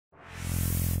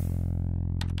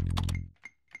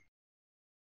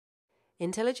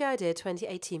IntelliJ IDEA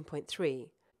 2018.3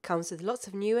 comes with lots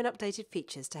of new and updated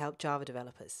features to help Java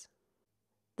developers.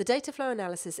 The Dataflow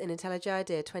Analysis in IntelliJ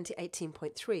IDEA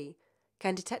 2018.3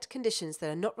 can detect conditions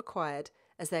that are not required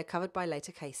as they are covered by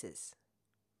later cases.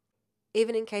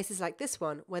 Even in cases like this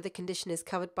one, where the condition is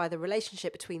covered by the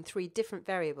relationship between three different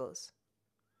variables.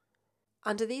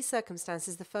 Under these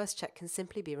circumstances, the first check can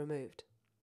simply be removed.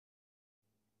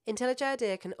 IntelliJ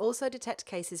IDEA can also detect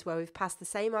cases where we've passed the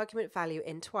same argument value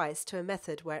in twice to a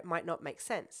method where it might not make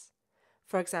sense.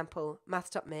 For example,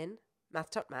 math.min,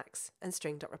 math.max, and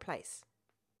string.replace.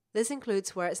 This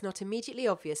includes where it's not immediately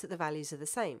obvious that the values are the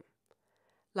same.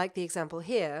 Like the example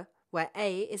here, where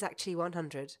a is actually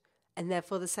 100, and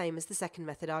therefore the same as the second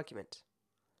method argument.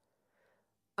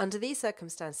 Under these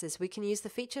circumstances, we can use the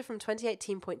feature from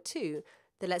 2018.2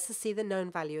 that lets us see the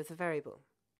known value of the variable.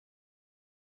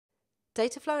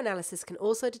 Dataflow Analysis can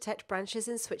also detect branches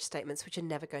in switch statements which are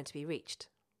never going to be reached.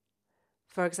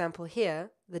 For example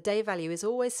here, the day value is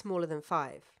always smaller than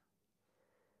 5.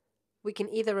 We can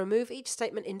either remove each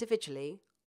statement individually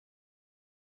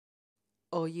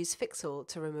or use fixAll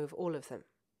to remove all of them.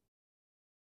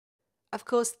 Of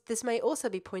course, this may also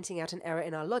be pointing out an error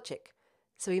in our logic,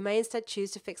 so we may instead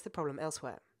choose to fix the problem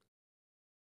elsewhere.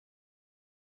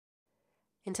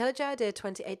 IntelliJ IDEA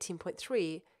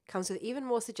 2018.3 comes with even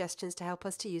more suggestions to help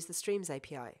us to use the Streams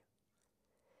API.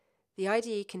 The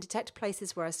IDE can detect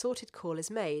places where a sorted call is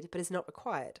made but is not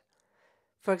required,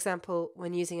 for example,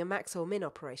 when using a max or min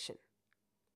operation.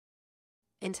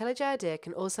 IntelliJ IDEA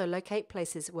can also locate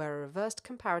places where a reversed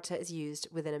comparator is used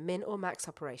within a min or max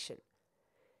operation,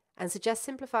 and suggest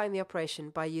simplifying the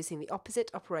operation by using the opposite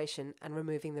operation and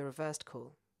removing the reversed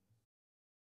call.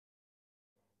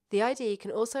 The IDE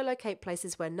can also locate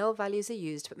places where null values are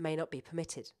used but may not be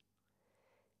permitted.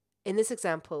 In this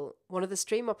example, one of the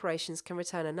stream operations can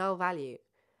return a null value,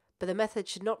 but the method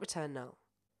should not return null.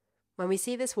 When we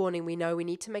see this warning, we know we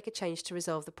need to make a change to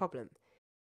resolve the problem,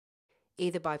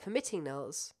 either by permitting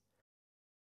nulls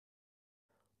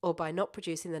or by not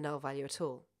producing the null value at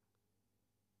all.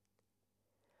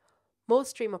 More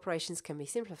stream operations can be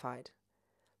simplified.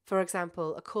 For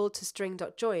example, a call to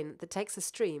string.join that takes a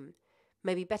stream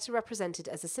may be better represented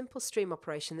as a simple stream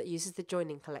operation that uses the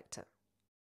joining collector.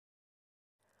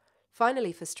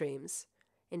 Finally, for streams,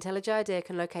 IntelliJ IDEA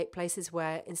can locate places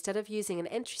where, instead of using an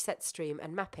entry set stream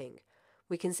and mapping,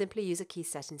 we can simply use a key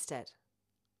set instead.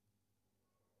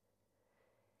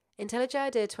 IntelliJ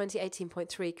IDEA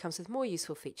 2018.3 comes with more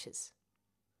useful features.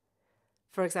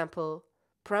 For example,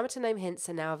 parameter name hints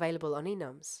are now available on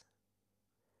Enums.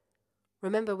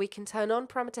 Remember, we can turn on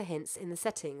parameter hints in the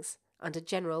settings under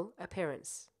General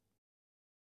Appearance.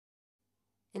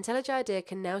 IntelliJ IDEA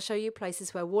can now show you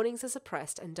places where warnings are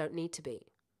suppressed and don't need to be.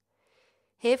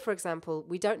 Here, for example,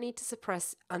 we don't need to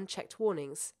suppress unchecked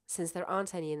warnings since there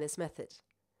aren't any in this method.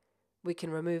 We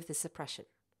can remove this suppression.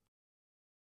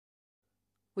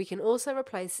 We can also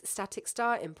replace static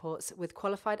star imports with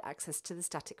qualified access to the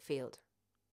static field.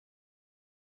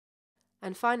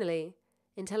 And finally,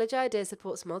 IntelliJ IDEA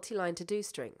supports multiline TODO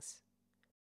strings.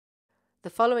 The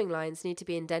following lines need to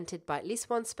be indented by at least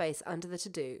one space under the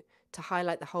to-do to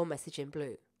highlight the whole message in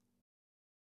blue.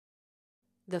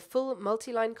 The full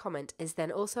multi-line comment is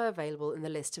then also available in the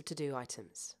list of to-do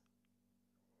items.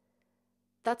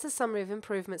 That's a summary of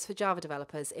improvements for Java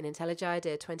developers in IntelliJ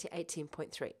IDEA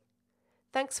 2018.3.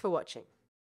 Thanks for watching.